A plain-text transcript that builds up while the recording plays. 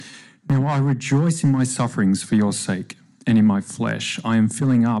Now I rejoice in my sufferings for your sake, and in my flesh I am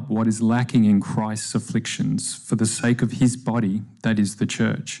filling up what is lacking in Christ's afflictions for the sake of his body, that is the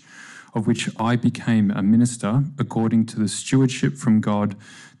church, of which I became a minister according to the stewardship from God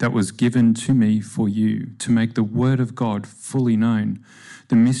that was given to me for you, to make the word of God fully known,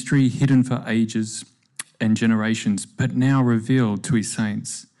 the mystery hidden for ages and generations, but now revealed to his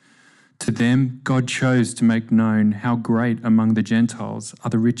saints. To them God chose to make known how great among the Gentiles are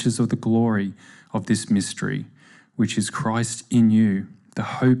the riches of the glory of this mystery, which is Christ in you, the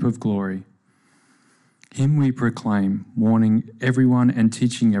hope of glory. Him we proclaim, warning everyone and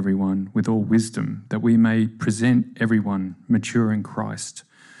teaching everyone with all wisdom, that we may present everyone mature in Christ.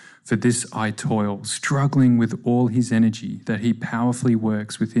 For this I toil, struggling with all his energy that he powerfully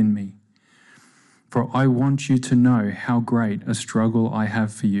works within me. For I want you to know how great a struggle I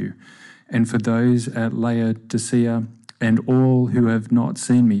have for you, and for those at Laodicea and all who have not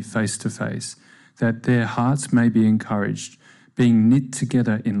seen me face to face, that their hearts may be encouraged, being knit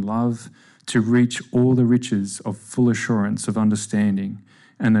together in love, to reach all the riches of full assurance of understanding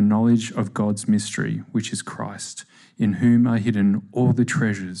and the knowledge of God's mystery, which is Christ, in whom are hidden all the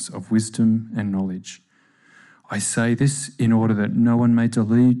treasures of wisdom and knowledge. I say this in order that no one may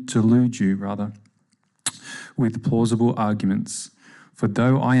delude you, with plausible arguments. For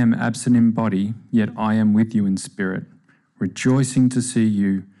though I am absent in body, yet I am with you in spirit, rejoicing to see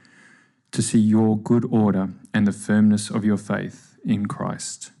your good order and the firmness of your faith in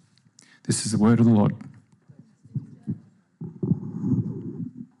Christ. This is the word of the Lord.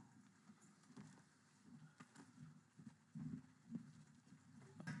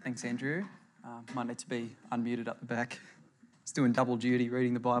 Thanks, Andrew. Might need to be unmuted up the back. It's doing double duty,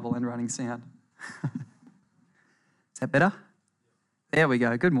 reading the Bible and running sound. Is that better? There we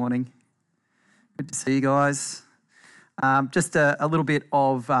go. Good morning. Good to see you guys. Just a little bit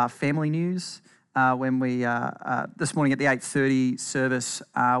of family news. When we this morning at the 8:30 service,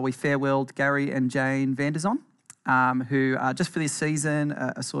 we farewelled Gary and Jane Vanderzon, who just for this season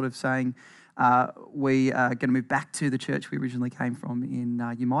are sort of saying we are going to move back to the church we originally came from in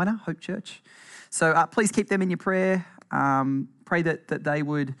Umina, Hope Church. So please keep them in your prayer. Pray that they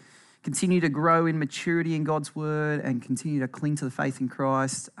would continue to grow in maturity in God's word and continue to cling to the faith in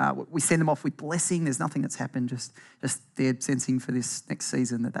Christ. We send them off with blessing. There's nothing that's happened, just they're sensing for this next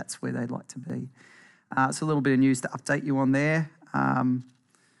season that's where they'd like to be. It's a little bit of news to update you on there.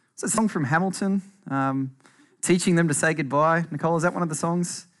 It's a song from Hamilton, teaching them to say goodbye. Nicole, is that one of the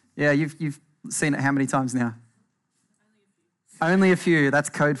songs? Yeah, you've seen it how many times now? Only a few.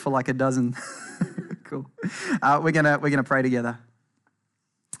 That's code for like a dozen. Cool. We're gonna pray together.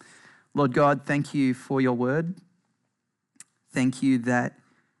 Lord God, thank you for your word. Thank you that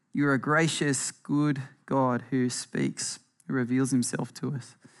you're a gracious, good God who speaks, who reveals himself to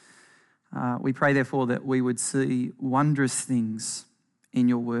us. We pray, therefore, that we would see wondrous things in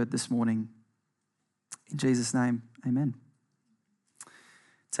your word this morning. In Jesus' name, amen.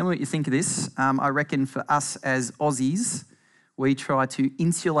 Tell me what you think of this. I reckon for us as Aussies, we try to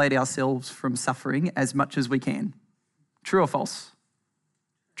insulate ourselves from suffering as much as we can. True or false?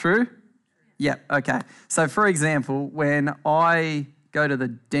 True? Yeah, okay. So for example, when I go to the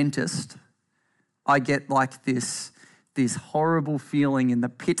dentist, I get like this horrible feeling in the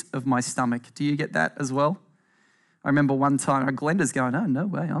pit of my stomach. Do you get that as well? I remember one time, Glenda's going, oh, no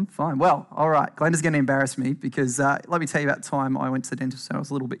way, I'm fine. Well, all right, Glenda's going to embarrass me because let me tell you about the time I went to the dentist when I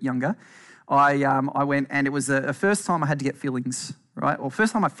was a little bit younger. I went and it was the first time I had to get fillings, right? Or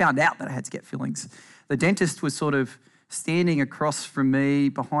first time I found out that I had to get fillings. The dentist was sort of standing across from me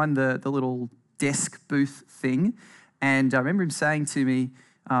behind the little desk booth thing. And I remember him saying to me,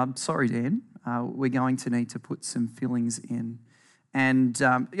 sorry, Dan, we're going to need to put some fillings in. And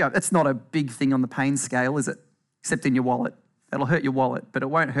it's not a big thing on the pain scale, is it? Except in your wallet. That'll hurt your wallet, but it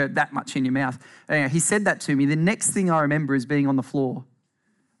won't hurt that much in your mouth. Anyway, he said that to me. The next thing I remember is being on the floor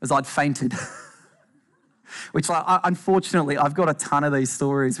as I'd fainted. Which, unfortunately, I've got a ton of these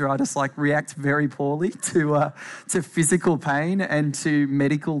stories where I just react very poorly to physical pain and to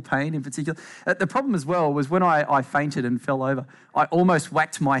medical pain in particular. The problem as well was when I fainted and fell over, I almost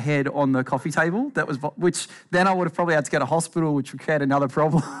whacked my head on the coffee table. Which then I would have probably had to go to hospital, which would create another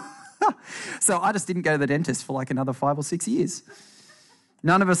problem. So I just didn't go to the dentist for another 5 or 6 years.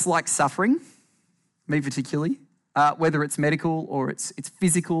 None of us like suffering, me particularly, whether it's medical or it's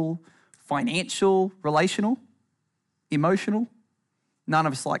physical, financial, relational, emotional. None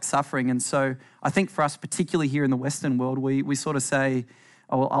of us like suffering. And so I think for us, particularly here in the Western world, we sort of say,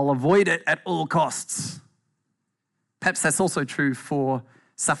 oh, I'll avoid it at all costs. Perhaps that's also true for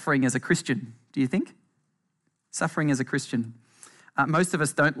suffering as a Christian, do you think? Suffering as a Christian. Most of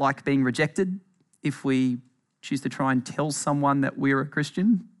us don't like being rejected if we choose to try and tell someone that we're a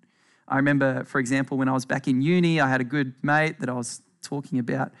Christian. I remember, for example, when I was back in uni, I had a good mate that I was talking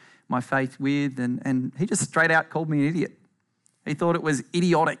about my faith with, and he just straight out called me an idiot. He thought it was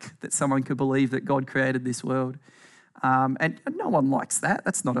idiotic that someone could believe that God created this world. And no one likes that.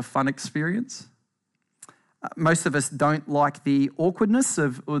 That's not a fun experience. Most of us don't like the awkwardness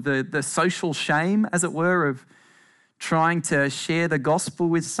or the social shame, as it were, of trying to share the gospel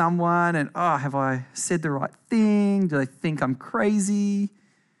with someone and, have I said the right thing? Do they think I'm crazy?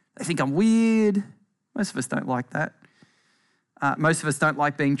 They think I'm weird? Most of us don't like that. Most of us don't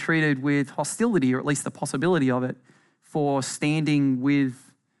like being treated with hostility, or at least the possibility of it, for standing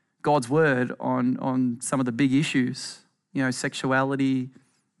with God's word on some of the big issues, sexuality,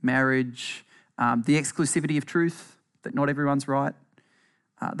 marriage, the exclusivity of truth, that not everyone's right.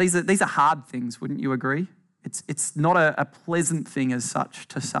 These are hard things, wouldn't you agree? It's not a pleasant thing as such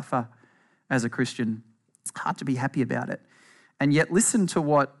to suffer as a Christian. It's hard to be happy about it. And yet listen to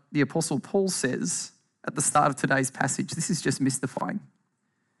what the Apostle Paul says at the start of today's passage. This is just mystifying.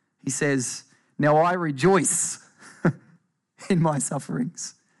 He says, "Now I rejoice in my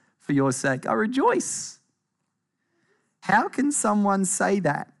sufferings for your sake." I rejoice. How can someone say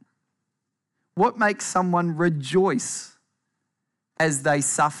that? What makes someone rejoice as they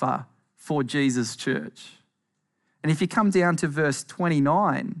suffer for Jesus' church? And if you come down to verse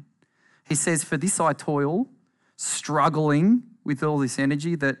 29, he says, "For this I toil, struggling with all this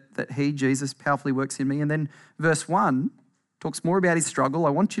energy that he, Jesus, powerfully works in me." And then verse 1 talks more about his struggle.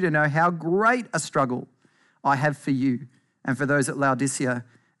 "I want you to know how great a struggle I have for you and for those at Laodicea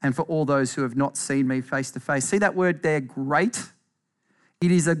and for all those who have not seen me face to face." See that word there, great?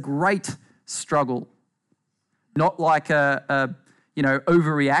 It is a great struggle, not like a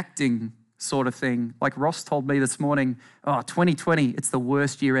overreacting sort of thing. Like Ross told me this morning, 2020, it's the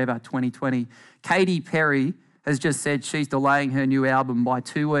worst year ever, 2020. Katy Perry has just said she's delaying her new album by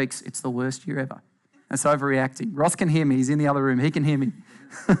 2 weeks. It's the worst year ever. That's overreacting. Ross can hear me. He's in the other room. He can hear me.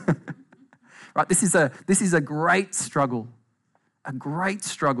 Right, this is a great struggle, a great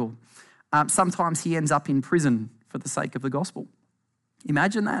struggle. Sometimes he ends up in prison for the sake of the gospel.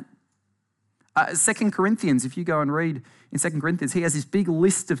 Imagine that. 2 Corinthians, if you go and read in 2 Corinthians, he has this big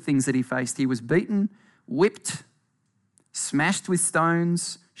list of things that he faced. He was beaten, whipped, smashed with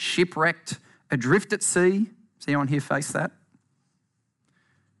stones, shipwrecked, adrift at sea. Does anyone here face that?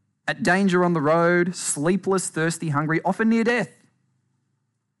 At danger on the road, sleepless, thirsty, hungry, often near death.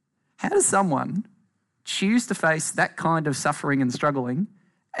 How does someone choose to face that kind of suffering and struggling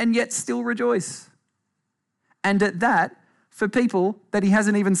and yet still rejoice? And at that, for people that he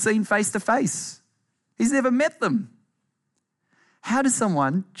hasn't even seen face to face. He's never met them. How does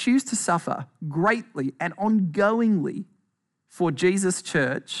someone choose to suffer greatly and ongoingly for Jesus'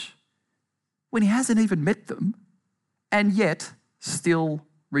 church when he hasn't even met them and yet still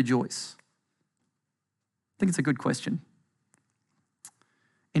rejoice? I think it's a good question.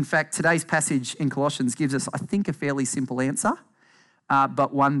 In fact, today's passage in Colossians gives us, I think, a fairly simple answer,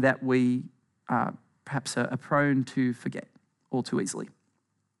 but one that we perhaps are prone to forget all too easily.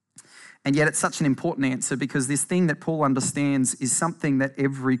 And yet it's such an important answer because this thing that Paul understands is something that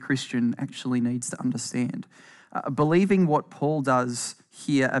every Christian actually needs to understand. Believing what Paul does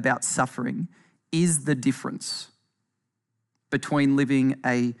here about suffering is the difference between living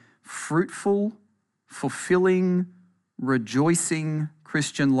a fruitful, fulfilling, rejoicing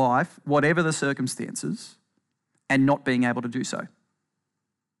Christian life, whatever the circumstances, and not being able to do so.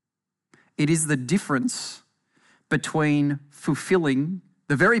 It is the difference between fulfilling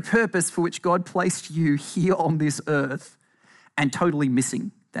the very purpose for which God placed you here on this earth and totally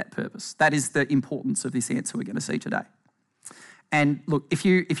missing that purpose. That is the importance of this answer we're going to see today. And look, if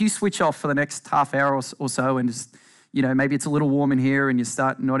you switch off for the next half hour or so and just, maybe it's a little warm in here and you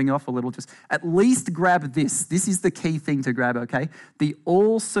start nodding off a little, just at least grab this. This is the key thing to grab, okay? The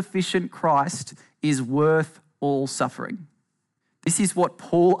all-sufficient Christ is worth all suffering. This is what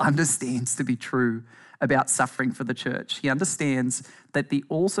Paul understands to be true about suffering for the church. He understands that the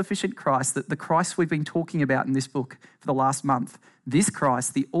all-sufficient Christ, that the Christ we've been talking about in this book for the last month, this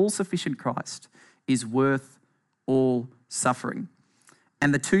Christ, the all-sufficient Christ, is worth all suffering.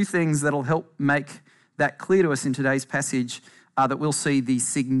 And the two things that'll help make that clear to us in today's passage are that we'll see the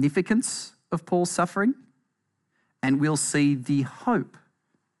significance of Paul's suffering and we'll see the hope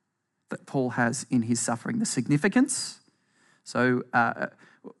that Paul has in his suffering. The significance, so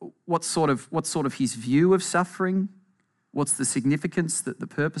what's sort of his view of suffering? What's the significance, the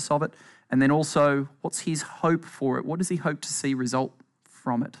purpose of it? And then also, what's his hope for it? What does he hope to see result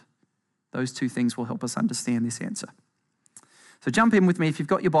from it? Those two things will help us understand this answer. So jump in with me if you've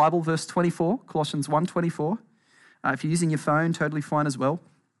got your Bible, verse 24, Colossians 1:24. If you're using your phone, totally fine as well.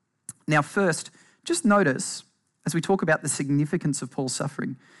 Now first, just notice, as we talk about the significance of Paul's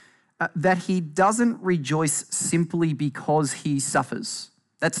suffering, that he doesn't rejoice simply because he suffers.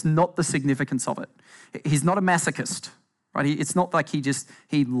 That's not the significance of it. He's not a masochist, right? It's not like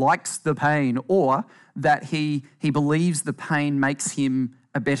he likes the pain or that he believes the pain makes him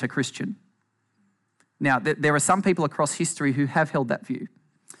a better Christian. Now, there are some people across history who have held that view,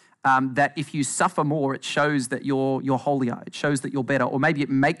 that if you suffer more, it shows that you're holier. It shows that you're better, or maybe it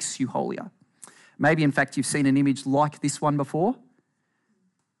makes you holier. Maybe, in fact, you've seen an image like this one before.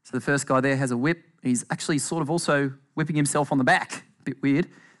 So the first guy there has a whip. He's actually sort of also whipping himself on the back. A bit weird.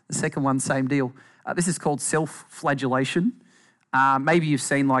 The second one, same deal. This is called self-flagellation. Maybe you've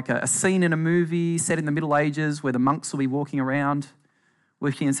seen like a scene in a movie set in the Middle Ages where the monks will be walking around,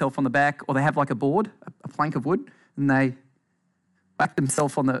 working themselves on the back, or they have like a board, a plank of wood, and they whack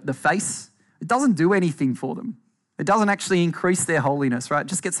themselves on the face. It doesn't do anything for them. It doesn't actually increase their holiness, right? It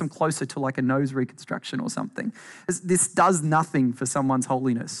just gets them closer to like a nose reconstruction or something. This does nothing for someone's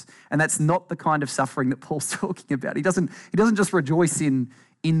holiness. And that's not the kind of suffering that Paul's talking about. He doesn't just rejoice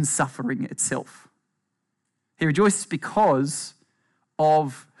in suffering itself. He rejoices because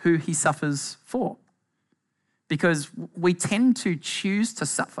of who he suffers for. Because we tend to choose to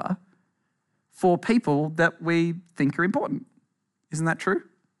suffer for people that we think are important. Isn't that true?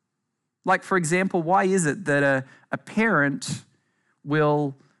 Like, for example, why is it that a parent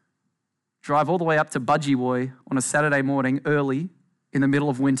will drive all the way up to Budgewoi on a Saturday morning early in the middle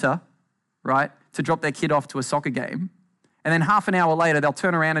of winter, right, to drop their kid off to a soccer game, and then half an hour later they'll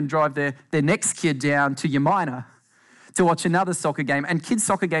turn around and drive their next kid down to Yamina to watch another soccer game? And kids'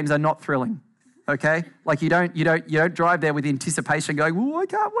 soccer games are not thrilling, okay? Like you don't drive there with anticipation going, "Ooh, I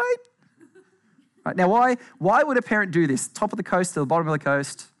can't wait." Right, now, why would a parent do this? Top of the coast to the bottom of the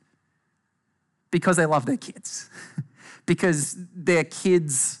coast? Because they love their kids. Because their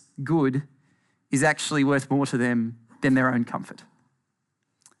kids' good is actually worth more to them than their own comfort.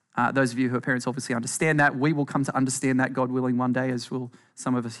 Those of you who are parents obviously understand that. We will come to understand that, God willing, one day, as will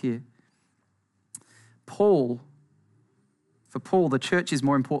some of us here. For Paul, the church is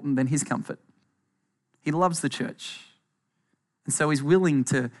more important than his comfort. He loves the church. And so he's willing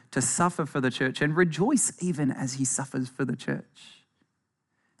to suffer for the church and rejoice even as he suffers for the church.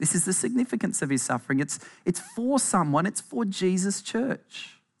 This is the significance of his suffering. It's for someone, it's for Jesus'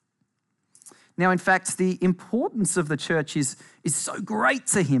 church. Now, in fact, the importance of the church is so great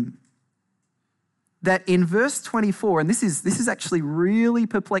to him that in verse 24, and this is actually really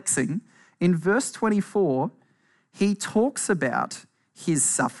perplexing, in verse 24, he talks about his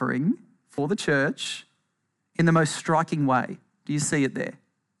suffering for the church in the most striking way. Do you see it there?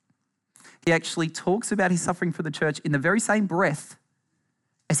 He actually talks about his suffering for the church in the very same breath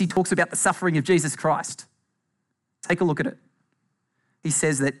as he talks about the suffering of Jesus Christ. Take a look at it. He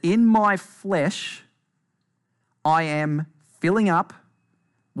says that in my flesh, I am filling up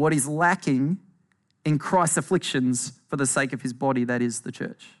what is lacking in Christ's afflictions for the sake of his body, that is the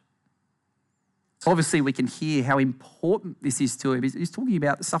church. Obviously, we can hear how important this is to him. He's talking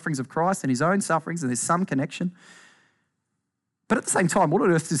about the sufferings of Christ and his own sufferings, and there's some connection. But at the same time, what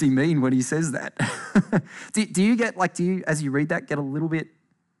on earth does he mean when he says that? do you, as you read that, get a little bit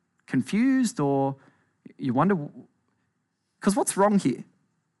confused, or you wonder, because what's wrong here?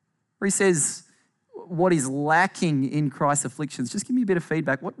 Where he says, what is lacking in Christ's afflictions? Just give me a bit of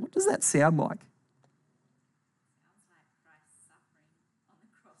feedback. What does that sound like?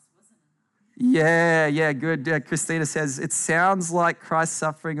 Yeah, good. Christina says, it sounds like Christ's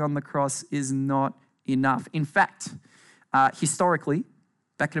suffering on the cross is not enough. In fact, historically,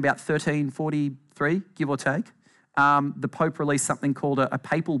 back in about 1343, give or take, the Pope released something called a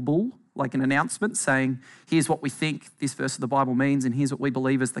papal bull, like an announcement saying, here's what we think this verse of the Bible means, and here's what we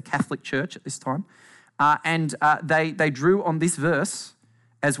believe as the Catholic Church at this time. They drew on this verse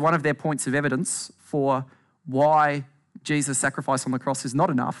as one of their points of evidence for why Jesus' sacrifice on the cross is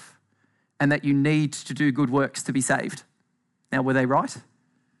not enough and that you need to do good works to be saved. Now, were they right?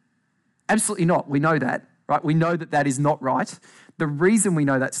 Absolutely not. We know that, right? We know that is not right. The reason we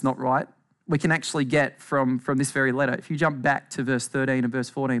know that's not right, we can actually get from this very letter. If you jump back to verse 13 and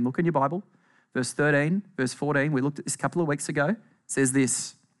verse 14, look in your Bible. Verse 13, verse 14, we looked at this a couple of weeks ago. It says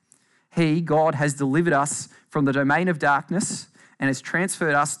this, He, God, has delivered us from the domain of darkness and has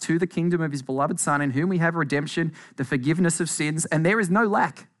transferred us to the kingdom of his beloved Son, in whom we have redemption, the forgiveness of sins, and there is no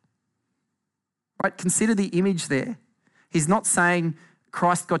lack. Right? Consider the image there. He's not saying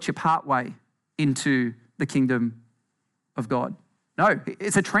Christ got you part way into the kingdom of God. No,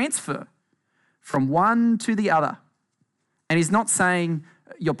 it's a transfer from one to the other. And he's not saying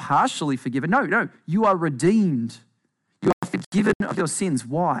you're partially forgiven. No, you are redeemed. You are forgiven of your sins.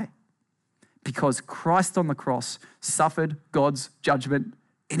 Why? Because Christ on the cross suffered God's judgment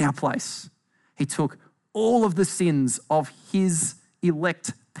in our place. He took all of the sins of his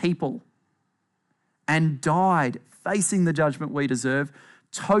elect people and died facing the judgment we deserve,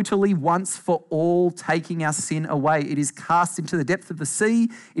 totally once for all, taking our sin away. It is cast into the depth of the sea.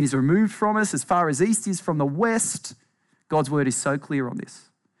 It is removed from us as far as east is from the west. God's word is so clear on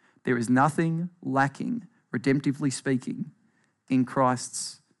this. There is nothing lacking, redemptively speaking, in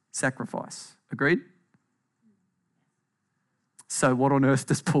Christ's sacrifice. Agreed? So what on earth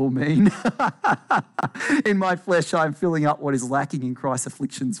does Paul mean? In my flesh, I am filling up what is lacking in Christ's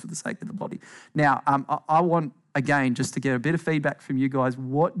afflictions for the sake of the body. Now, I want, again, just to get a bit of feedback from you guys,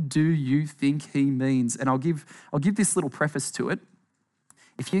 what do you think he means? And I'll give this little preface to it.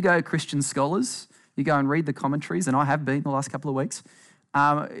 If you go Christian scholars, you go and read the commentaries, and I have been the last couple of weeks,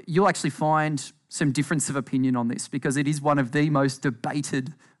 you'll actually find some difference of opinion on this because it is one of the most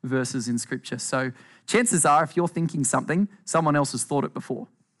debated verses in Scripture. So chances are, if you're thinking something, someone else has thought it before.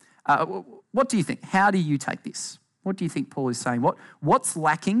 What do you think? How do you take this? What do you think Paul is saying? What's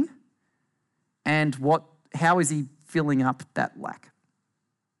lacking, and how is he filling up that lack?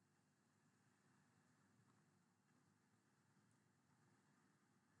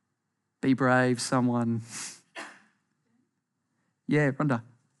 Be brave, someone. Yeah, Rhonda.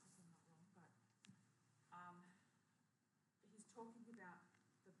 He's talking about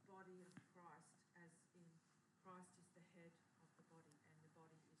the body of Christ, as in Christ is the head of the body, and the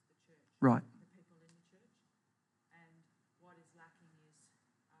body is the church. Right. The people in the church. And what is lacking is,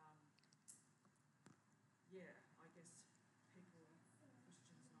 I guess people,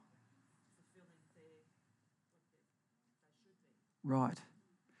 Christians, not fulfilling what they should be. Right.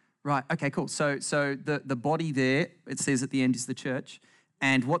 Right, okay, cool. So the body there, it says at the end, is the church.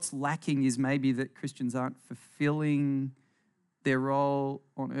 And what's lacking is maybe that Christians aren't fulfilling their role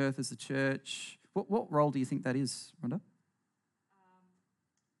on earth as a church. What role do you think that is, Rhonda? The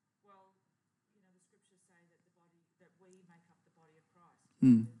scriptures say that we make up the body of Christ.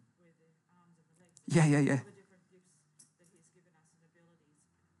 Mm. We're the arms and the legs. Yeah. All the different gifts that he's given us and abilities,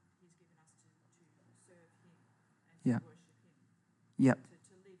 he's given us to serve him and to worship him. Yep.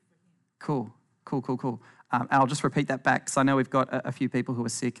 To live for him. Cool. And I'll just repeat that back because I know we've got a few people who are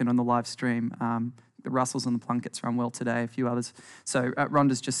sick and on the live stream. The Russells and the Plunketts are unwell today, a few others. So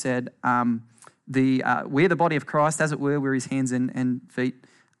Rhonda's just said, we're the body of Christ, as it were, we're his hands and feet.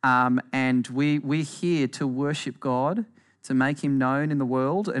 And we're here to worship God, to make him known in the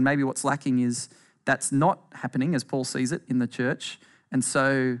world. And maybe what's lacking is that's not happening as Paul sees it in the church. And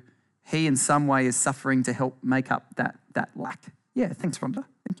so he in some way is suffering to help make up that lack. Yeah, thanks, Rhonda.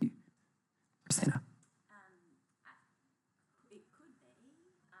 Thank you. Christina. It could be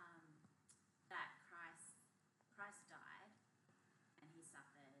that Christ died and he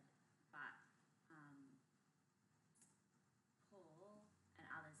suffered, but Paul and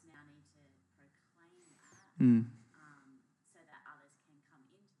others now need to proclaim that so that others can come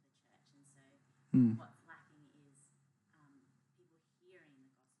into the church. And so what's lacking is people hearing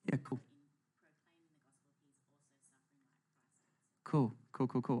the gospel. Yeah, cool. But in proclaiming the gospel, he's also suffering like Christ. Cool.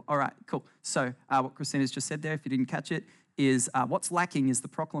 All right, cool. So what Christina's just said there, if you didn't catch it, is what's lacking is the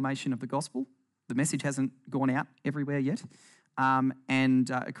proclamation of the gospel. The message hasn't gone out everywhere yet. And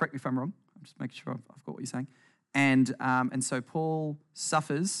correct me if I'm wrong. I'm just making sure I've got what you're saying. And so Paul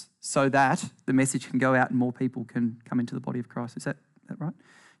suffers so that the message can go out and more people can come into the body of Christ. Is that right?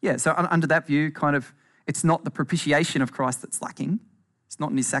 Yeah, so under that view, kind of, it's not the propitiation of Christ that's lacking. It's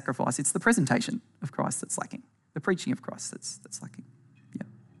not in his sacrifice. It's the presentation of Christ that's lacking. The preaching of Christ that's lacking. Yeah.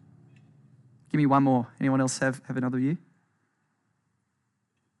 Give me one more. Anyone else have another view?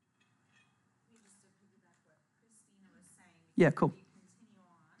 Just to piggyback what Christina was saying. Yeah, cool. We continue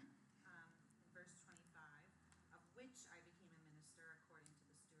on in verse 25, of which I became a minister according to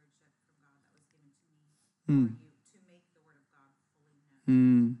the stewardship from God that was given to me for you to make the word of God fully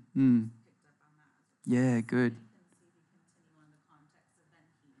known. Picked up on that as well. Yeah, good. You can see we continue on the context of then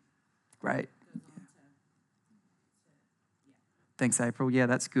he Great. goes on to Thanks, April. Yeah,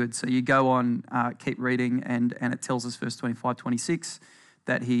 that's good. So you go on, keep reading, and it tells us, verse 25, 26,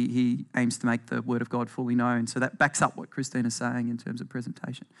 that he aims to make the word of God fully known. So that backs up what Christina's saying in terms of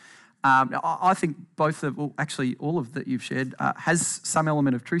presentation. I think all of that you've shared has some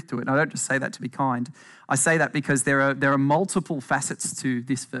element of truth to it. And I don't just say that to be kind. I say that because there are multiple facets to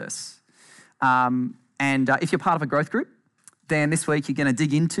this verse. And if you're part of a growth group, then this week you're going to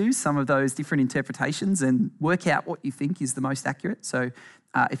dig into some of those different interpretations and work out what you think is the most accurate. So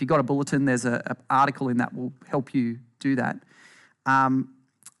if you've got a bulletin, there's an article in that will help you do that.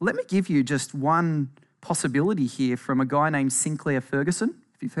 Let me give you just one possibility here from a guy named Sinclair Ferguson.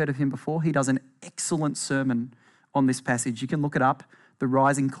 If you've heard of him before, he does an excellent sermon on this passage. You can look it up, The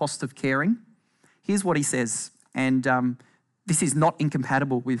Rising Cost of Caring. Here's what he says, and this is not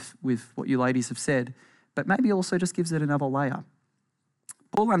incompatible with what you ladies have said, but maybe also just gives it another layer.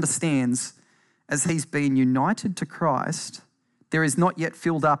 Paul understands, as he's been united to Christ, there is not yet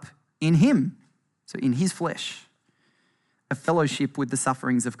filled up in him, so in his flesh, a fellowship with the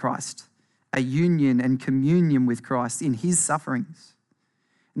sufferings of Christ, a union and communion with Christ in his sufferings.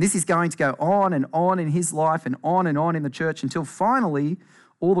 And this is going to go on in his life and on in the church until finally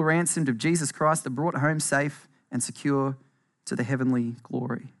all the ransomed of Jesus Christ are brought home safe and secure to the heavenly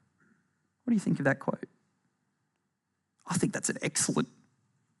glory. What do you think of that quote? I think that's an excellent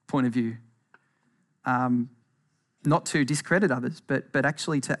point of view. Not to discredit others, but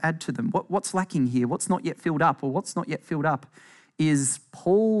actually to add to them. What's lacking here? What's not yet filled up, or what's not yet filled up is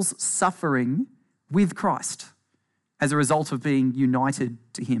Paul's suffering with Christ as a result of being united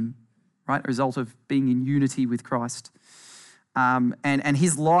to him, right? A result of being in unity with Christ. And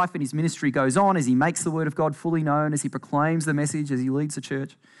his life and his ministry goes on as he makes the word of God fully known, as he proclaims the message, as he leads the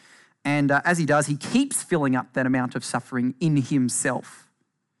church. And as he does, he keeps filling up that amount of suffering in himself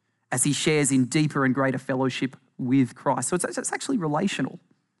as he shares in deeper and greater fellowship with Christ. So it's actually relational.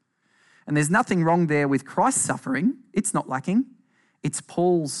 And there's nothing wrong there with Christ's suffering. It's not lacking. It's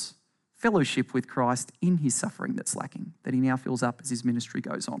Paul's fellowship with Christ in his suffering that's lacking, that he now fills up as his ministry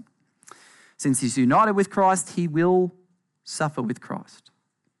goes on. Since he's united with Christ, he will suffer with Christ.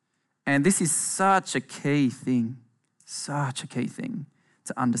 And this is such a key thing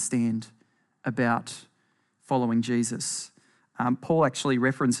to understand about following Jesus. Paul actually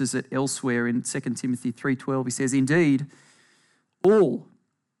references it elsewhere in 2 Timothy 3:12. He says, "Indeed, all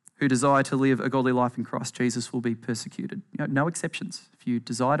who desire to live a godly life in Christ Jesus will be persecuted." No exceptions. If you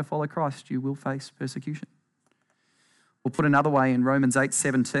desire to follow Christ, you will face persecution. Or put another way, in Romans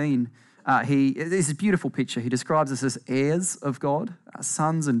 8:17, this is a beautiful picture. He describes us as heirs of God,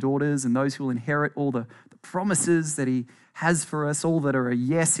 sons and daughters, and those who will inherit all the promises that he has for us, all that are a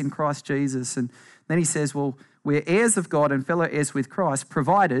yes in Christ Jesus. And then he says, well, we're heirs of God and fellow heirs with Christ,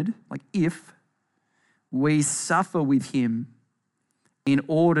 provided, if we suffer with him in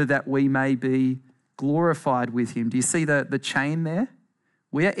order that we may be glorified with him. Do you see the chain there?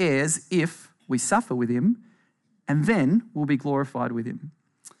 We are heirs if we suffer with him, and then we'll be glorified with him.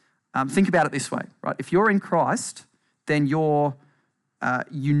 Think about it this way, right? If you're in Christ, then you're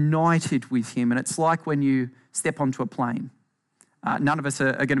united with him. And it's like when you step onto a plane. None of us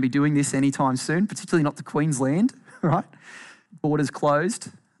are going to be doing this anytime soon, particularly not to Queensland, right? Borders closed.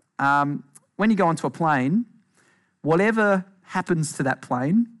 When you go onto a plane, whatever happens to that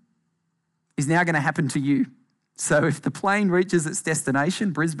plane is now going to happen to you. So if the plane reaches its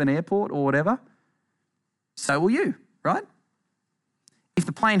destination, Brisbane Airport or whatever, so will you, right? If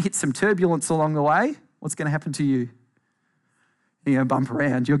the plane hits some turbulence along the way, what's going to happen to you? You're going to bump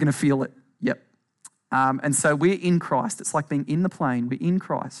around. You're going to feel it. Yep. And so we're in Christ. It's like being in the plane. We're in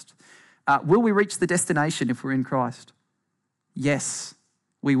Christ. Will we reach the destination if we're in Christ? Yes.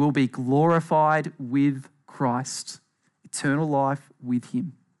 We will be glorified with Christ. Eternal life with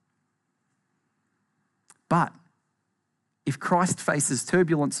him. But if Christ faces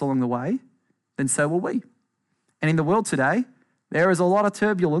turbulence along the way, then so will we. And in the world today, there is a lot of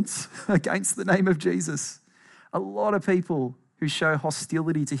turbulence against the name of Jesus. A lot of people who show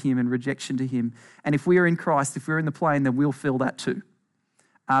hostility to him and rejection to him. And if we are in Christ, if we're in the plane, then we'll feel that too.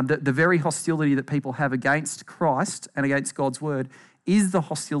 The very hostility that people have against Christ and against God's word is the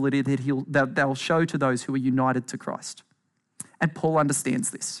hostility that they'll show to those who are united to Christ. And Paul understands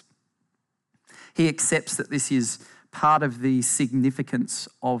this. He accepts that this is part of the significance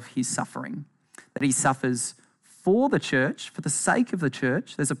of his suffering, that he suffers for the church, for the sake of the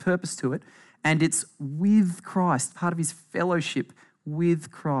church. There's a purpose to it, and it's with Christ, part of his fellowship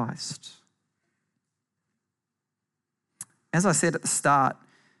with Christ. As I said at the start,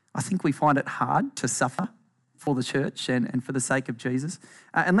 I think we find it hard to suffer for the church and for the sake of Jesus.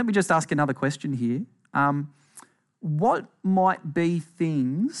 And let me just ask another question here. What might be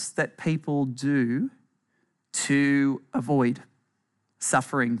things that people do to avoid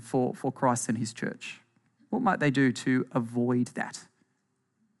suffering for Christ and his church? What might they do to avoid that?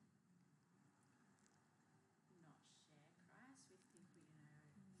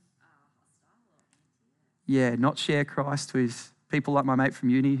 Yeah, not share Christ with people like my mate from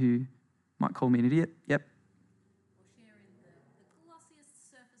uni who might call me an idiot. Yep. Or share in the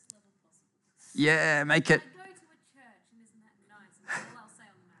glossiest surface level possible. Yeah, make it. I go to a church and isn't that nice? And that's all I'll say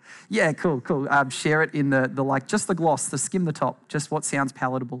on Yeah, cool. Share it in the like, just the gloss, the skim the top, just what sounds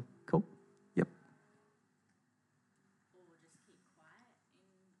palatable. Cool. Yep. Or just keep quiet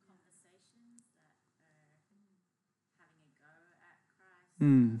in conversations that are having a go at Christ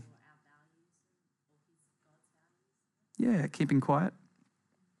or our values or God's values. Yeah, keeping quiet.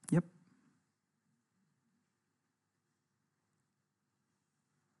 Yep.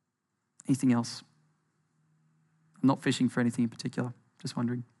 Anything else? I'm not fishing for anything in particular. Just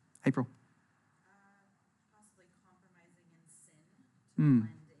wondering. April. Possibly compromising in sin to blend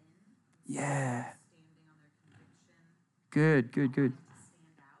in. Yeah. Standing on their conviction. Good. To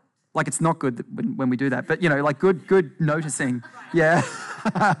stand out. Like it's not good when we do that, but like good noticing. Yeah.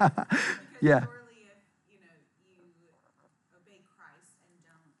 Yeah. Surely if, you obey Christ and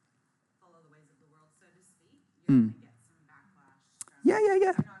don't follow the ways of the world, so to speak, you're going to get some backlash from Yeah. your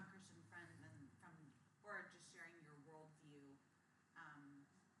non-Christian friends or just sharing your worldview,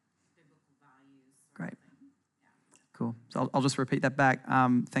 biblical values. Great. Thing. Yeah. Cool. So I'll just repeat that back.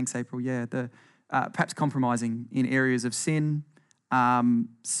 Thanks, April. Yeah, perhaps compromising in areas of sin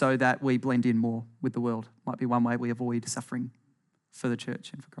so that we blend in more with the world might be one way we avoid suffering for the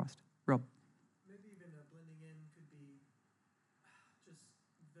church and for Christ. Rob. Maybe even blending in could be just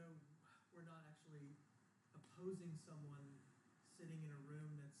though we're not actually opposing someone sitting in a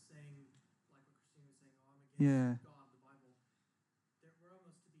room that's saying, like what Christine was saying, oh, I'm against God, the Bible. We're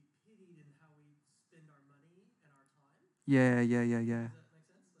almost to be pitied in how we spend our money and our time. Yeah. Does that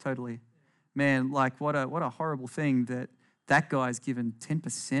make sense? Totally. Man, like what a horrible thing that guy's given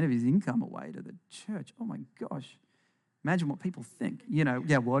 10% of his income away to the church. Oh my gosh. Imagine what people think. Yeah,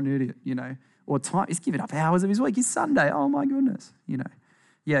 what an idiot, Or time, he's giving up hours of his week. It's Sunday. Oh my goodness,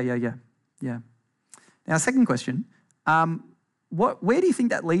 Yeah. Now, second question. Where do you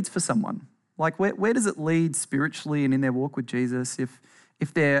think that leads for someone? Like, where does it lead spiritually and in their walk with Jesus if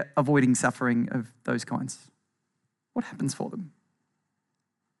they're avoiding suffering of those kinds? What happens for them?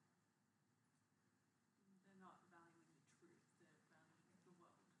 They're not valuing the truth, they're valuing the world.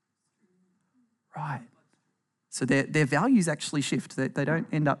 Right. So their values actually shift. They don't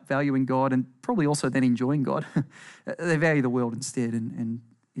end up valuing God and probably also then enjoying God. They value the world instead and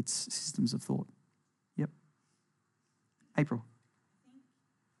its systems of thought. Yep. April. I think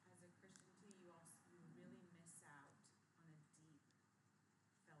as a Christian too, you really miss out on a deep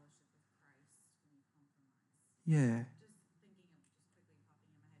fellowship with Christ when you compromise. Yeah. Just quickly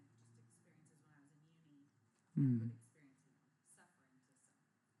popping in my head, just experiences when I was in uni. I would experience suffering to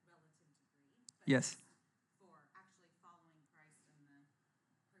some relative degree. But Yes. for actually following Christ and the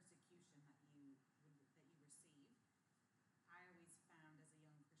persecution that you receive, I always found as a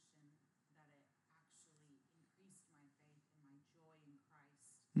young Christian that it actually increased my faith and my joy in Christ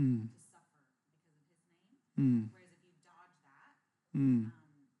to suffer because of his name. Whereas if you dodge that, I think you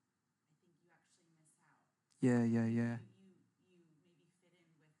actually miss out. Yeah. You maybe fit in with the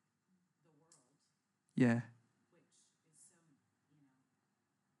world, Yeah. which is so, is nothing.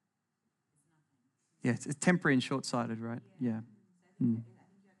 Yeah, it's temporary and short-sighted, right? Yeah. So I think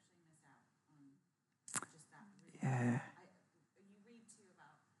you actually miss out on just that. Yeah. You read too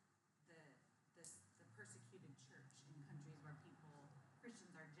about the persecuted church in countries where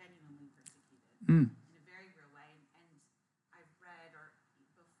Christians are genuinely persecuted in a very real way. And I've read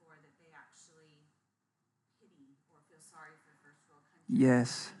before that they actually pity or feel sorry for first world countries.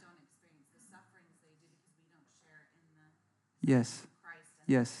 Yes. We don't experience the sufferings they do because we don't share in the Yes. Christ and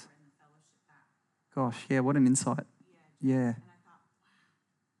Yes. in the fellowship that. Gosh, yeah, what an insight. Yeah. And I thought, wow,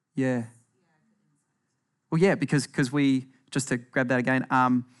 Yeah. good insight. Well, yeah, because we, just to grab that again,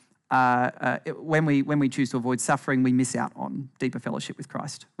 when we choose to avoid suffering, we miss out on deeper fellowship with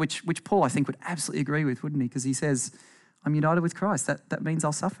Christ, which Paul, I think, would absolutely agree with, wouldn't he? Because he says, I'm united with Christ. That means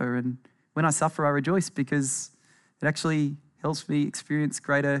I'll suffer. And when I suffer, I rejoice because it actually helps me experience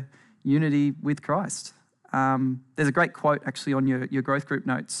greater unity with Christ. There's a great quote actually on your growth group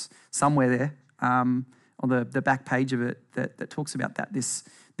notes somewhere there on the back page of it that talks about that, this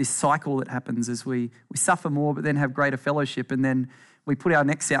cycle that happens as we suffer more but then have greater fellowship, and then we put our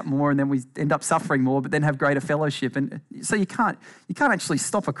necks out more and then we end up suffering more but then have greater fellowship. And so you can't actually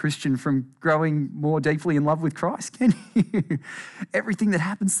stop a Christian from growing more deeply in love with Christ, can you? Everything that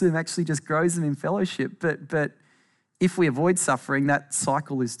happens to them actually just grows them in fellowship. But if we avoid suffering, that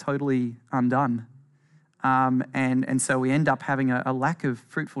cycle is totally undone. And so we end up having a lack of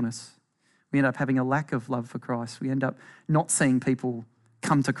fruitfulness. We end up having a lack of love for Christ. We end up not seeing people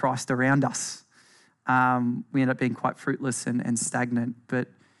come to Christ around us. We end up being quite fruitless and stagnant. But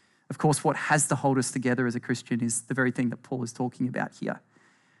of course, what has to hold us together as a Christian is the very thing that Paul is talking about here.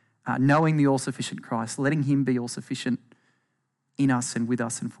 Knowing the all-sufficient Christ, letting him be all-sufficient in us and with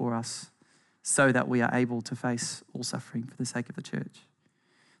us and for us, so that we are able to face all suffering for the sake of the church.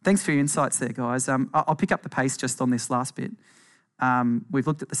 Thanks for your insights there, guys. I'll pick up the pace just on this last bit. We've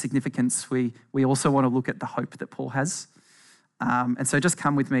looked at the significance. We also want to look at the hope that Paul has. And so just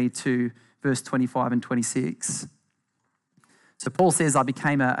come with me to verse 25 and 26. So Paul says, I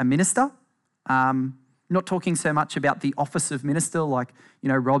became a minister. Not talking so much about the office of minister, like,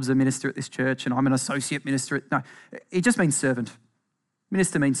 Rob's a minister at this church and I'm an associate minister. No, it just means servant.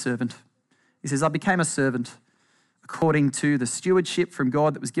 Minister means servant. He says, I became a servant according to the stewardship from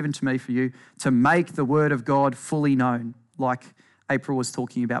God that was given to me for you to make the word of God fully known, like April was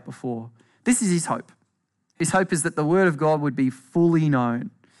talking about before. This is his hope. His hope is that the word of God would be fully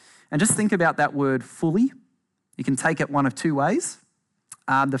known. And just think about that word fully. You can take it one of two ways.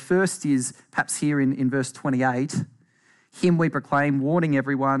 The first is perhaps here in verse 28. Him we proclaim, warning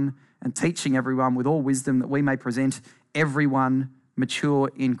everyone and teaching everyone with all wisdom that we may present everyone mature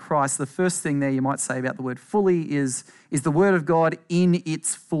in Christ. The first thing there you might say about the word fully is the word of God in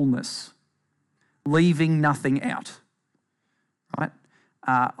its fullness, leaving nothing out, right?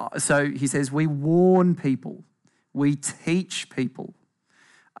 So he says, we warn people, we teach people.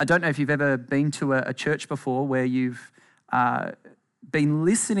 I don't know if you've ever been to a church before where you've been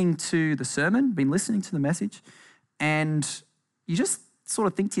listening to the sermon, been listening to the message, and you just sort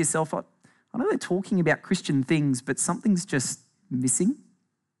of think to yourself, I know they're talking about Christian things, but something's just missing.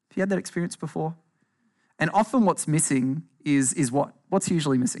 Have you had that experience before? And often what's missing is what? What's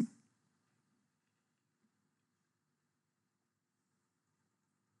usually missing?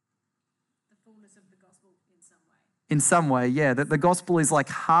 The fullness of the gospel in some way. In some way, yeah. That the gospel is like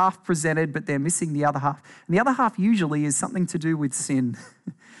half presented, but they're missing the other half. And the other half usually is something to do with sin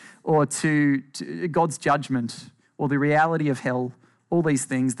or to God's judgment or the reality of hell, all these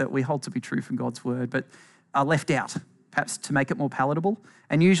things that we hold to be true from God's word, but are left out, perhaps to make it more palatable.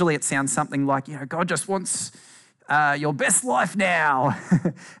 And usually it sounds something like, God just wants your best life now.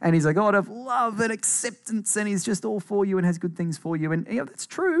 And he's a God of love and acceptance, and he's just all for you and has good things for you. And that's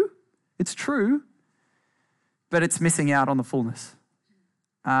true. It's true. But it's missing out on the fullness.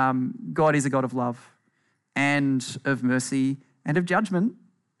 God is a God of love and of mercy and of judgment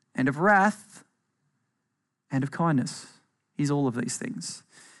and of wrath and of kindness. He's all of these things.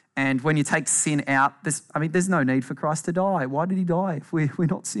 And when you take sin out, there's no need for Christ to die. Why did he die if we're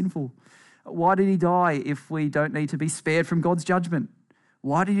not sinful? Why did he die if we don't need to be spared from God's judgment?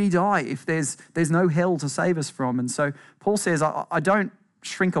 Why did he die if there's no hell to save us from? And so Paul says, I don't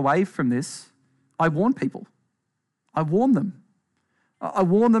shrink away from this. I warn people. I warn them. I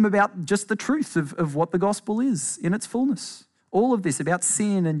warn them about just the truth of what the gospel is in its fullness. All of this about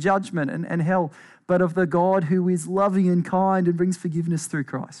sin and judgment and hell, but of the God who is loving and kind and brings forgiveness through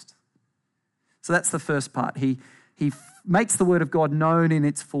Christ. So that's the first part. He makes the word of God known in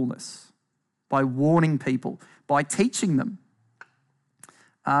its fullness by warning people, by teaching them.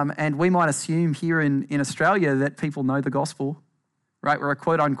 And we might assume here in Australia that people know the gospel, right? We're a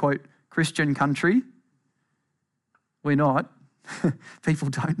quote-unquote Christian country. We're not. People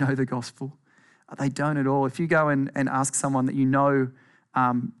don't know the gospel. They don't at all. If you go and ask someone that you know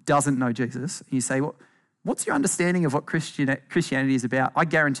doesn't know Jesus, and you say, well, what's your understanding of what Christianity is about? I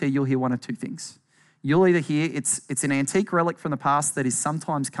guarantee you'll hear one of two things. You'll either hear it's an antique relic from the past that is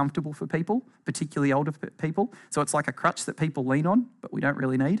sometimes comfortable for people, particularly older people. So it's like a crutch that people lean on, but we don't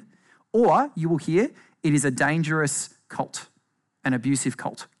really need. Or you will hear it is a dangerous cult, an abusive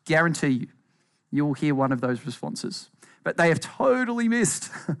cult. Guarantee you. You will hear one of those responses. But they have totally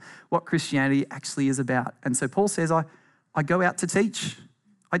missed what Christianity actually is about. And so Paul says, I go out to teach.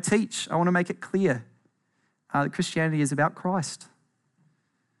 I teach. I want to make it clear that Christianity is about Christ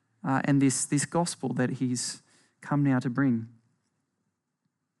and this gospel that he's come now to bring.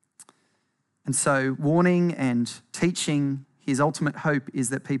 And so warning and teaching, his ultimate hope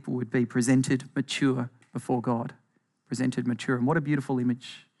is that people would be presented mature before God. Presented mature. And what a beautiful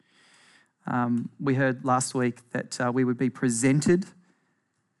image. We heard last week that we would be presented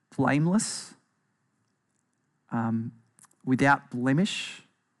blameless, without blemish,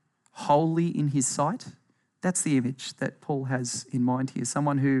 holy in his sight. That's the image that Paul has in mind here.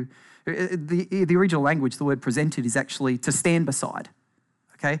 Someone who, the original language, the word presented is actually to stand beside.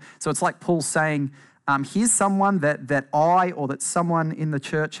 Okay, so it's like Paul saying, here's someone that I or that someone in the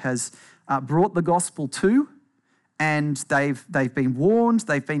church has brought the gospel to, and they've been warned,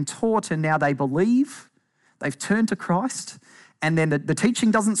 they've been taught, and now they believe. They've turned to Christ. And then the teaching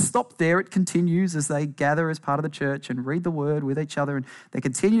doesn't stop there. It continues as they gather as part of the church and read the word with each other. And they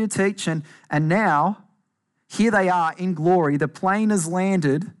continue to teach. And now, here they are in glory. The plane has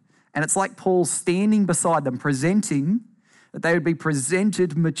landed. And it's like Paul standing beside them, presenting that they would be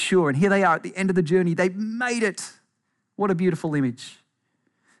presented mature. And here they are at the end of the journey. They've made it. What a beautiful image.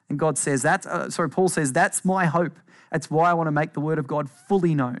 And God says, Paul says, that's my hope. That's why I want to make the word of God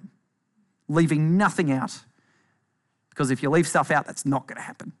fully known, leaving nothing out. Because if you leave stuff out, that's not going to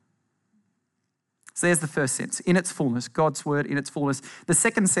happen. So there's the first sense, in its fullness, God's word in its fullness. The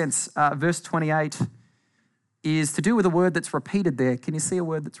second sense, verse 28, is to do with a word that's repeated there. Can you see a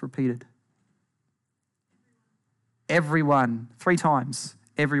word that's repeated? Everyone, 3 times.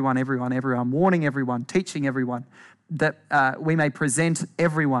 Everyone, everyone, everyone. Warning everyone, teaching everyone, that we may present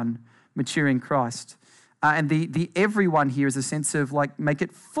everyone mature in Christ. And the everyone here is a sense of like make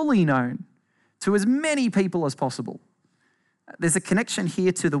it fully known to as many people as possible. There's a connection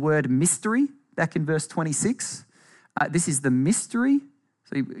here to the word mystery back in verse 26. This is the mystery.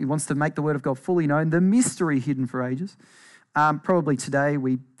 So he wants to make the word of God fully known, the mystery hidden for ages. Probably today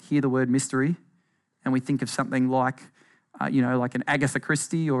we hear the word mystery and we think of something like, like an Agatha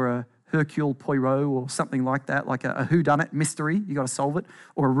Christie or a Hercule Poirot or something like that, like a whodunit mystery. You got to solve it.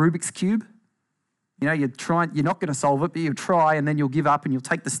 Or a Rubik's Cube. You're not going to solve it, but you try and then you'll give up and you'll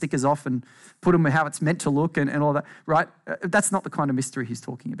take the stickers off and put them how it's meant to look and all that, right? That's not the kind of mystery he's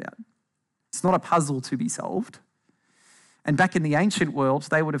talking about. It's not a puzzle to be solved. And back in the ancient world,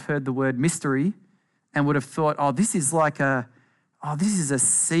 they would have heard the word mystery and would have thought, this is a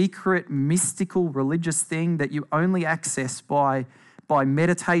secret, mystical, religious thing that you only access by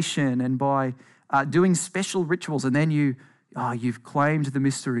meditation and by doing special rituals. And then you've claimed the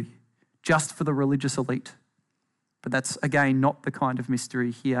mystery just for the religious elite. But that's, again, not the kind of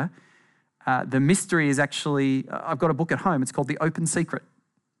mystery here. The mystery is actually, I've got a book at home, it's called The Open Secret.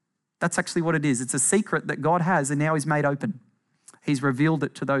 That's actually what it is. It's a secret that God has and now is made open. He's revealed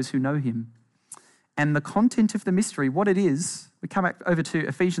it to those who know him. And the content of the mystery, what it is, we come back over to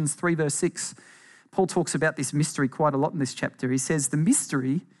Ephesians 3 verse 6. Paul talks about this mystery quite a lot in this chapter. He says the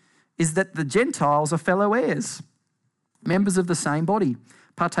mystery is that the Gentiles are fellow heirs, members of the same body,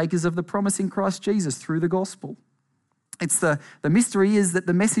 partakers of the promise in Christ Jesus through the gospel. It's the mystery is that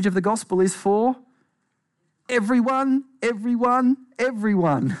the message of the gospel is for everyone, everyone,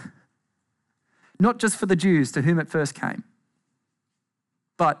 everyone. Not just for the Jews to whom it first came,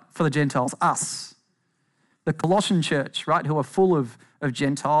 but for the Gentiles, us. The Colossian church, right, who are full of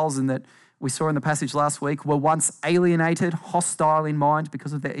Gentiles and that we saw in the passage last week, were once alienated, hostile in mind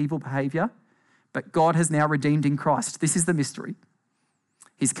because of their evil behaviour, but God has now redeemed in Christ. This is the mystery.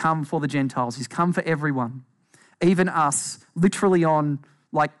 He's come for the Gentiles. He's come for everyone, even us, literally on,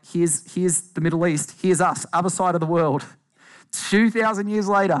 like, here's the Middle East, here's us, other side of the world. 2,000 years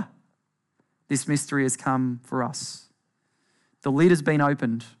later, this mystery has come for us. The lid has been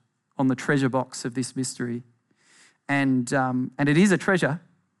opened on the treasure box of this mystery. And it is a treasure.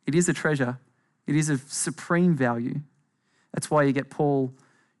 It is a treasure. It is of supreme value. That's why you get Paul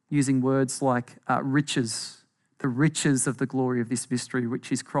using words like riches, the riches of the glory of this mystery, which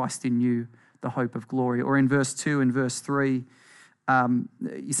is Christ in you, the hope of glory. Or in verse 2 and verse 3,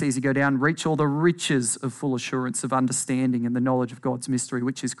 you see as you go down, reach all the riches of full assurance of understanding and the knowledge of God's mystery,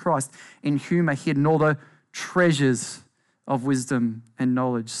 which is Christ, in whom are hidden all the treasures of wisdom and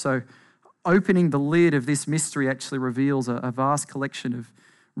knowledge. So opening the lid of this mystery actually reveals a vast collection of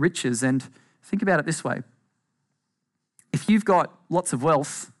riches. And think about it this way. If you've got lots of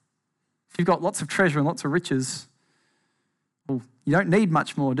wealth, if you've got lots of treasure and lots of riches, well, you don't need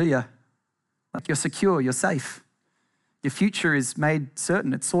much more, do you? Like, you're secure, you're safe. Your future is made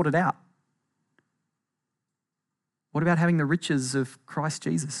certain, it's sorted out. What about having the riches of Christ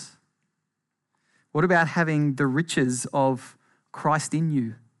Jesus? What about having the riches of Christ in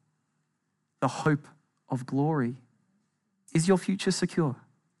you, the hope of glory? Is your future secure?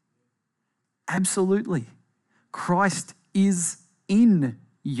 Absolutely. Christ is in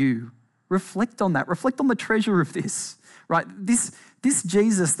you. Reflect on that. Reflect on the treasure of this, right? This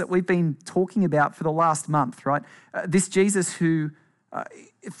Jesus that we've been talking about for the last month, right? This Jesus who,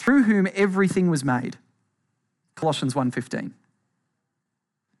 through whom everything was made. Colossians 1:15.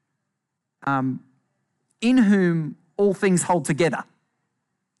 In whom all things hold together,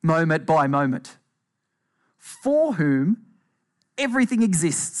 moment by moment. For whom everything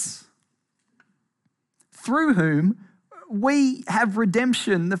exists. Through whom we have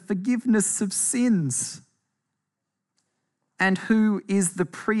redemption, the forgiveness of sins. And who is the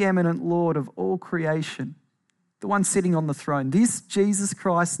preeminent Lord of all creation, the one sitting on the throne. This Jesus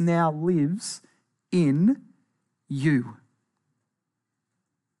Christ now lives in you.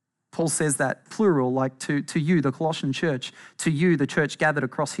 Paul says that plural, like to you, the Colossian church, to you, the church gathered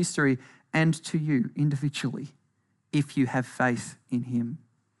across history, and to you individually, if you have faith in him.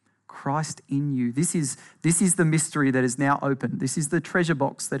 Christ in you. This is the mystery that is now open. This is the treasure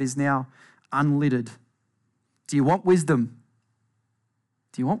box that is now unlidded. Do you want wisdom?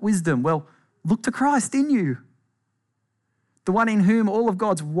 Do you want wisdom? Well, look to Christ in you, the one in whom all of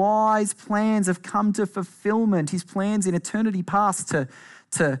God's wise plans have come to fulfillment, his plans in eternity past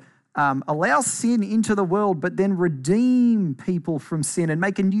to allow sin into the world, but then redeem people from sin and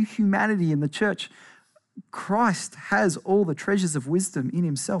make a new humanity in the church. Christ has all the treasures of wisdom in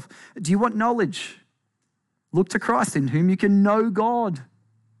himself. Do you want knowledge? Look to Christ in whom you can know God.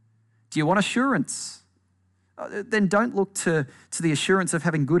 Do you want assurance? Then don't look to the assurance of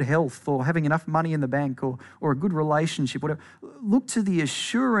having good health or having enough money in the bank or a good relationship, whatever. Look to the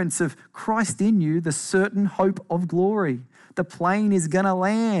assurance of Christ in you, the certain hope of glory. The plane is going to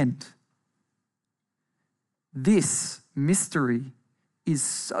land. This mystery is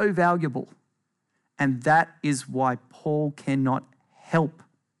so valuable. And that is why Paul cannot help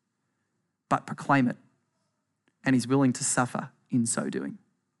but proclaim it. And he's willing to suffer in so doing.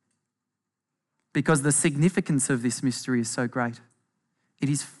 Because the significance of this mystery is so great. It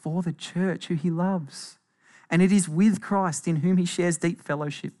is for the church who he loves. And it is with Christ in whom he shares deep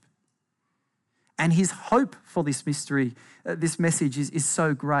fellowship. And his hope for this mystery, this message is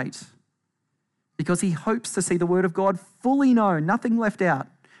so great. Because he hopes to see the word of God fully known, nothing left out,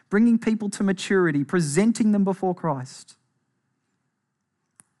 bringing people to maturity, presenting them before Christ.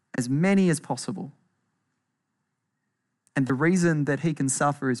 As many as possible. And the reason that he can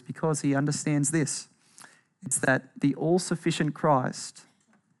suffer is because he understands this. It's that the all-sufficient Christ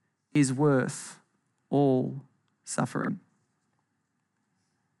is worth all suffering.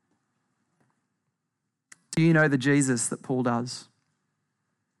 Do you know the Jesus that Paul does?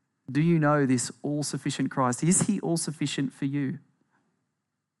 Do you know this all-sufficient Christ? Is he all-sufficient for you?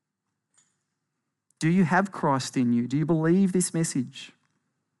 Do you have Christ in you? Do you believe this message?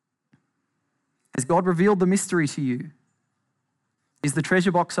 Has God revealed the mystery to you? Is the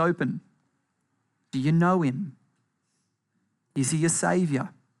treasure box open? Do you know him? Is he your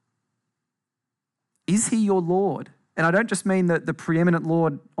Saviour? Is he your Lord? And I don't just mean the preeminent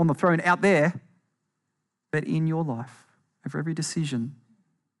Lord on the throne out there, but in your life, over every decision.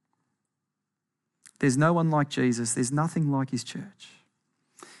 There's no one like Jesus. There's nothing like his church.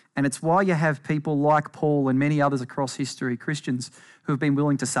 And it's why you have people like Paul and many others across history, Christians, who have been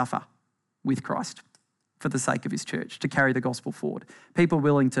willing to suffer with Christ for the sake of his church, to carry the gospel forward. People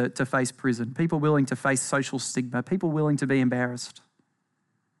willing to face prison, people willing to face social stigma, people willing to be embarrassed.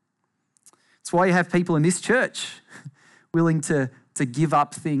 It's why you have people in this church willing to give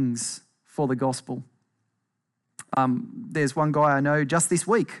up things for the gospel. There's one guy I know just this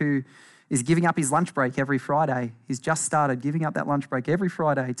week who is giving up his lunch break every Friday. He's just started giving up that lunch break every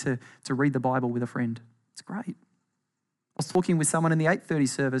Friday to read the Bible with a friend. It's great. I was talking with someone in the 8:30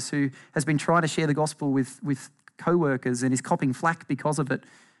 service who has been trying to share the gospel with co-workers and is copping flack because of it.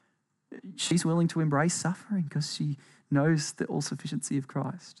 She's willing to embrace suffering because she knows the all-sufficiency of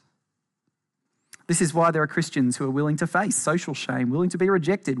Christ. This is why there are Christians who are willing to face social shame, willing to be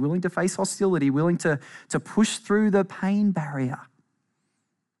rejected, willing to face hostility, willing to push through the pain barrier,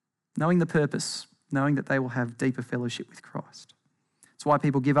 knowing the purpose, knowing that they will have deeper fellowship with Christ. It's why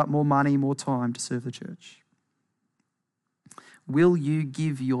people give up more money, more time to serve the church. Will you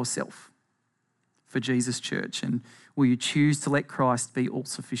give yourself for Jesus' church, and will you choose to let Christ be all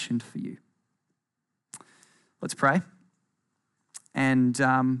sufficient for you? Let's pray. And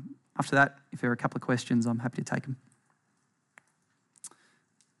after that, if there are a couple of questions, I'm happy to take them.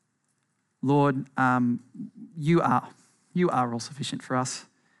 Lord, you are all sufficient for us.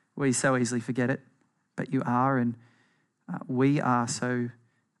 We so easily forget it, but you are, and we are so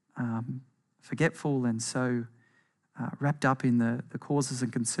forgetful and so wrapped up in the causes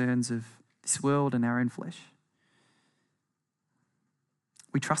and concerns of this world and our own flesh.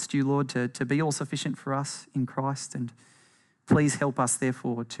 We trust you, Lord, to be all sufficient for us in Christ, and please help us,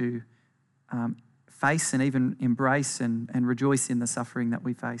 therefore, to face and even embrace and rejoice in the suffering that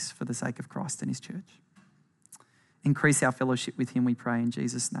we face for the sake of Christ and his church. Increase our fellowship with him, we pray in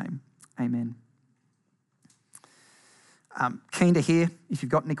Jesus' name. Amen. Keen to hear if you've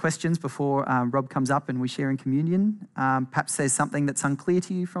got any questions before Rob comes up and we share in communion. Perhaps there's something that's unclear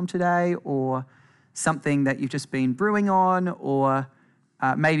to you from today, or something that you've just been brewing on, or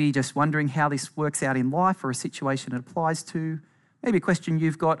maybe just wondering how this works out in life, or a situation it applies to. Maybe a question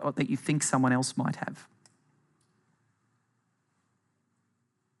you've got or that you think someone else might have.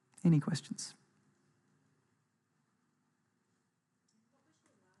 Any questions?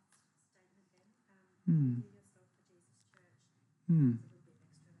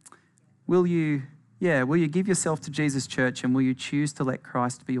 Will you Yeah, will you give yourself to Jesus Church, and will you choose to let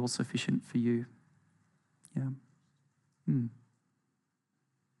Christ be all sufficient for you? Yeah.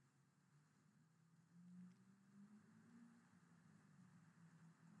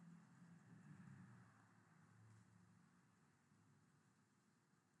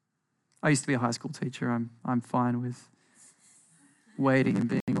 I used to be a high school teacher. I'm fine with waiting and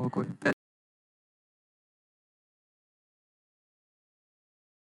being awkward. But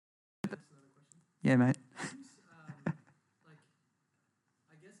yeah, mate. Like,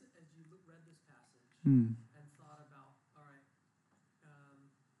 I guess as you read this passage Mm. and thought about, all right,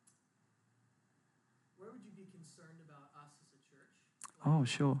 where would you be concerned about us as a church? Oh,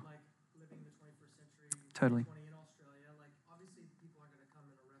 sure. Like living in the 21st century, Totally. 2020 in Australia. Like, obviously, people are going to come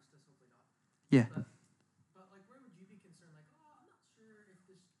and arrest us. Hopefully not. Yeah. But like, where would you be concerned? Like, oh, I'm not sure if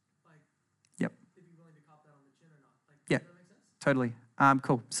this, like, Yep. they'd be willing to cop that on the chin or not. Like, Yeah. does that make sense? Totally.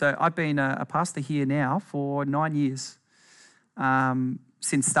 Cool. So I've been a pastor here now for 9 years,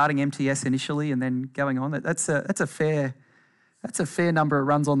 since starting MTS initially and then going on. That's a fair number of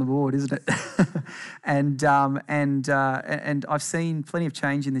runs on the board, isn't it? and I've seen plenty of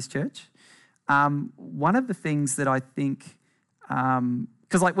change in this church. One of the things that I think,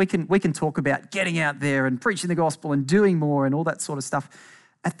 because like we can talk about getting out there and preaching the gospel and doing more and all that sort of stuff.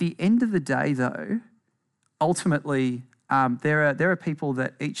 At the end of the day, though, ultimately, there are people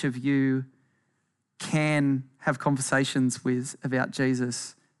that each of you can have conversations with about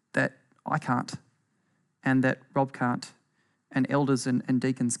Jesus that I can't, and that Rob can't, and elders and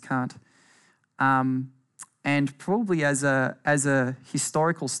deacons can't. And probably as a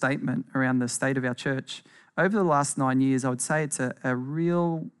historical statement around the state of our church, over the last 9 years, I would say it's a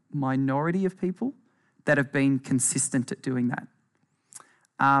real minority of people that have been consistent at doing that.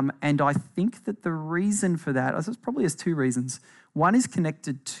 And I think that the reason for that, there's probably has two reasons. One is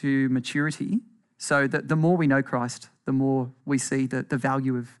connected to maturity. So the more we know Christ, the more we see the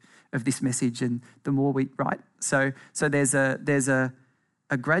value of this message, and the more we, right? So there's a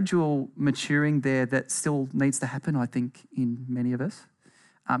gradual maturing there that still needs to happen, I think, in many of us.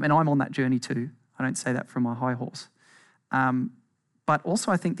 And I'm on that journey too. I don't say that from my high horse. But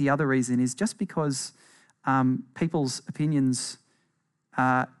also I think the other reason is just because people's opinions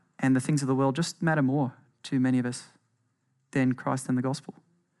and the things of the world just matter more to many of us than Christ and the gospel.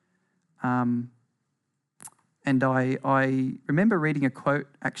 And I remember reading a quote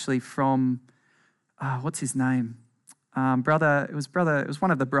actually from, what's his name? It was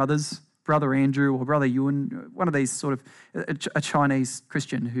one of the brothers, Brother Andrew or Brother Ewan, one of these sort of, a Chinese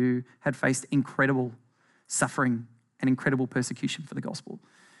Christian who had faced incredible suffering and incredible persecution for the gospel.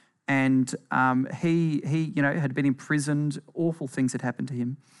 And he had been imprisoned, awful things had happened to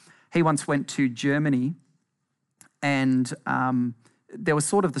him. He once went to Germany, and there was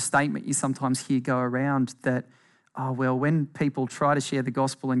sort of the statement you sometimes hear go around that, oh, well, when people try to share the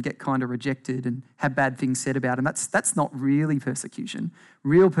gospel and get kind of rejected and have bad things said about them, that's not really persecution.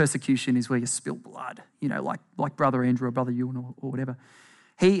 Real persecution is where you spill blood, like Brother Andrew or Brother Ewan or whatever.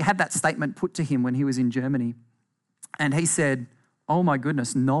 He had that statement put to him when he was in Germany, and he said, oh my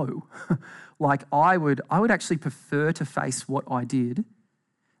goodness, no. Like I would actually prefer to face what I did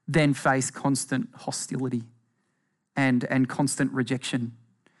than face constant hostility and constant rejection,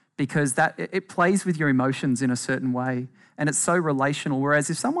 because that it plays with your emotions in a certain way, and it's so relational. Whereas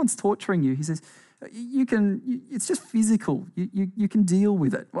if someone's torturing you, he says, it's just physical. You can deal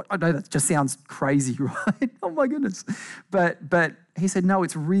with it. I know that just sounds crazy, right? Oh my goodness. But he said, no,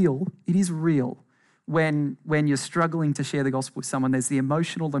 it's real. It is real. When you're struggling to share the gospel with someone, there's the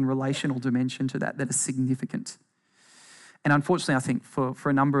emotional and relational dimension to that is significant. And unfortunately, I think for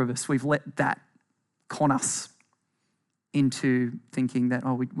a number of us, we've let that con us into thinking that,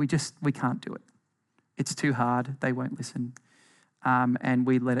 we can't do it. It's too hard. They won't listen. And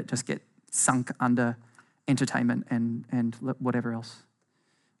we let it just get sunk under entertainment and whatever else.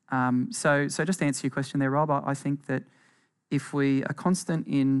 So just to answer your question there, Rob, I think that if we are constant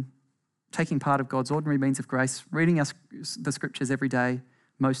in taking part of God's ordinary means of grace, reading the scriptures every day,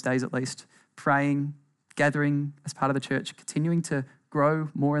 most days at least, praying, gathering as part of the church, continuing to grow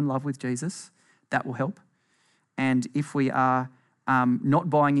more in love with Jesus, that will help. And if we are not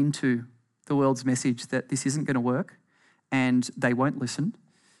buying into the world's message that this isn't going to work and they won't listen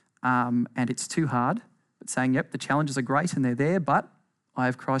and it's too hard, but saying, yep, the challenges are great and they're there, but I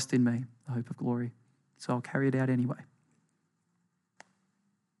have Christ in me, the hope of glory. So I'll carry it out anyway.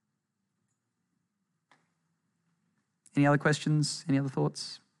 Any other questions? Any other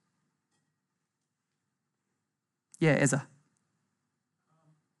thoughts? Yeah, Ezra.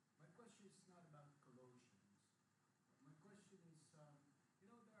 My question is not about Colossians. My question is,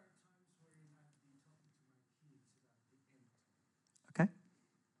 there are times where you have the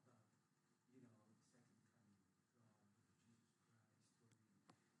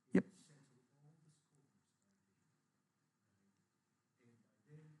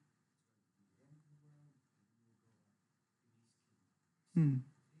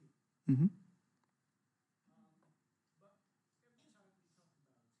Mm-hmm.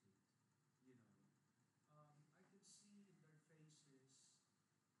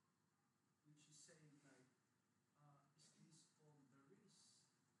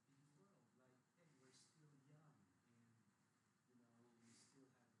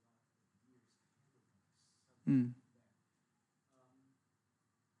 Mm.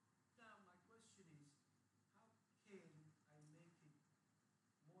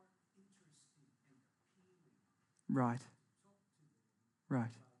 Right. Right.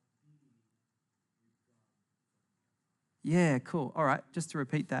 Yeah, cool. All right, just to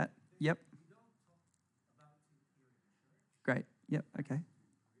repeat that. Yep. Great. Yep, okay.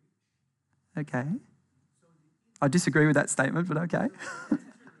 Okay. I disagree with that statement, but okay.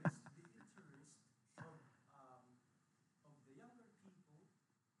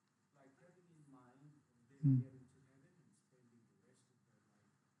 Mm.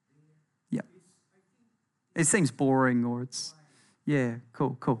 Yep. It seems boring, or it's yeah,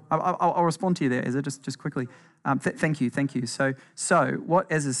 cool. I'll respond to you there, Ezra, just quickly. Thank you. So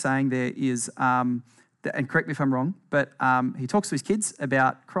what Ez is saying there is, and correct me if I'm wrong, but he talks to his kids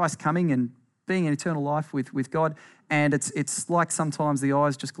about Christ coming and being in eternal life with God, and it's like sometimes the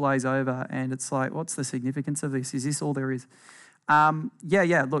eyes just glaze over, and it's like, what's the significance of this? Is this all there is?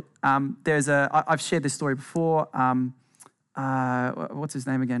 Look, I've shared this story before. What's his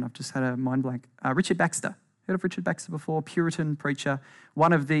name again? I've just had a mind blank. Richard Baxter. Heard of Richard Baxter before? Puritan preacher,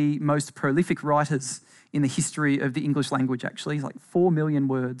 one of the most prolific writers in the history of the English language, actually. He's like 4 million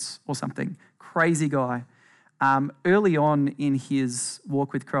words or something. Crazy guy. Early on in his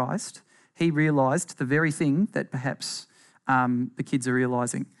walk with Christ, he realised the very thing that perhaps the kids are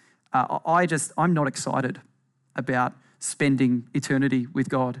realising. I'm not excited about spending eternity with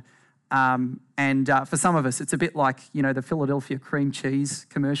God. For some of us, it's a bit like, the Philadelphia cream cheese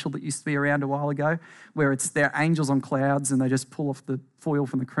commercial that used to be around a while ago, where they're angels on clouds and they just pull off the foil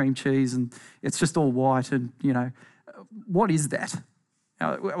from the cream cheese and it's just all white and, what is that?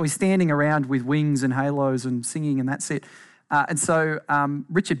 Are we standing around with wings and halos and singing and that's it? So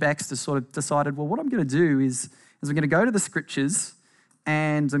Richard Baxter sort of decided, well, what I'm going to do is I'm going to go to the scriptures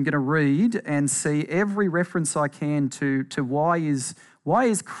and I'm going to read and see every reference I can to why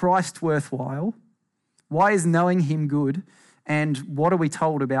is Christ worthwhile? Why is knowing him good? And what are we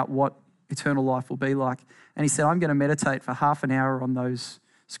told about what eternal life will be like? And he said, I'm going to meditate for half an hour on those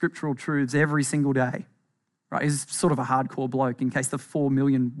scriptural truths every single day. Right? He's sort of a hardcore bloke, in case the 4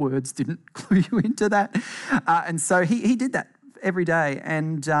 million words didn't clue you into that. And so he did that every day,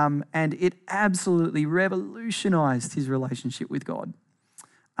 and it absolutely revolutionised his relationship with God.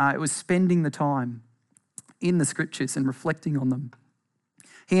 It was spending the time in the scriptures and reflecting on them.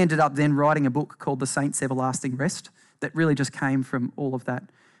 He ended up then writing a book called The Saints' Everlasting Rest that really just came from all of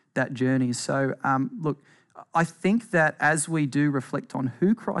that journey. So look, I think that as we do reflect on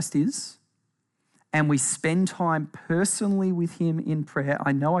who Christ is and we spend time personally with him in prayer,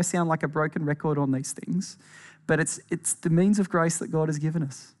 I know I sound like a broken record on these things, but it's the means of grace that God has given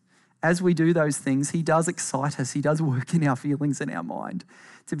us. As we do those things, he does excite us. He does work in our feelings and our mind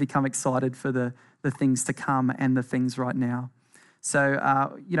to become excited for the things to come and the things right now. So,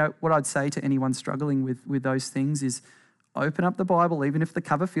 what I'd say to anyone struggling with those things is open up the Bible, even if the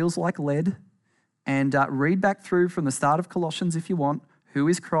cover feels like lead, and read back through from the start of Colossians if you want. Who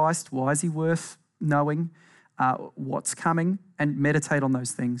is Christ? Why is he worth knowing? What's coming? And meditate on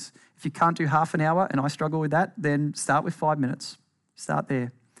those things. If you can't do half an hour, and I struggle with that, then start with 5 minutes. Start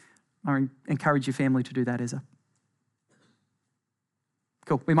there. I encourage your family to do that, Ezra.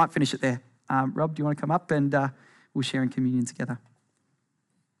 Cool. We might finish it there. Rob, do you want to come up and we'll share in communion together?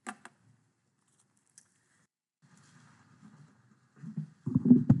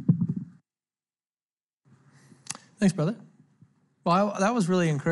 Thanks, brother. Well, that was really encouraging.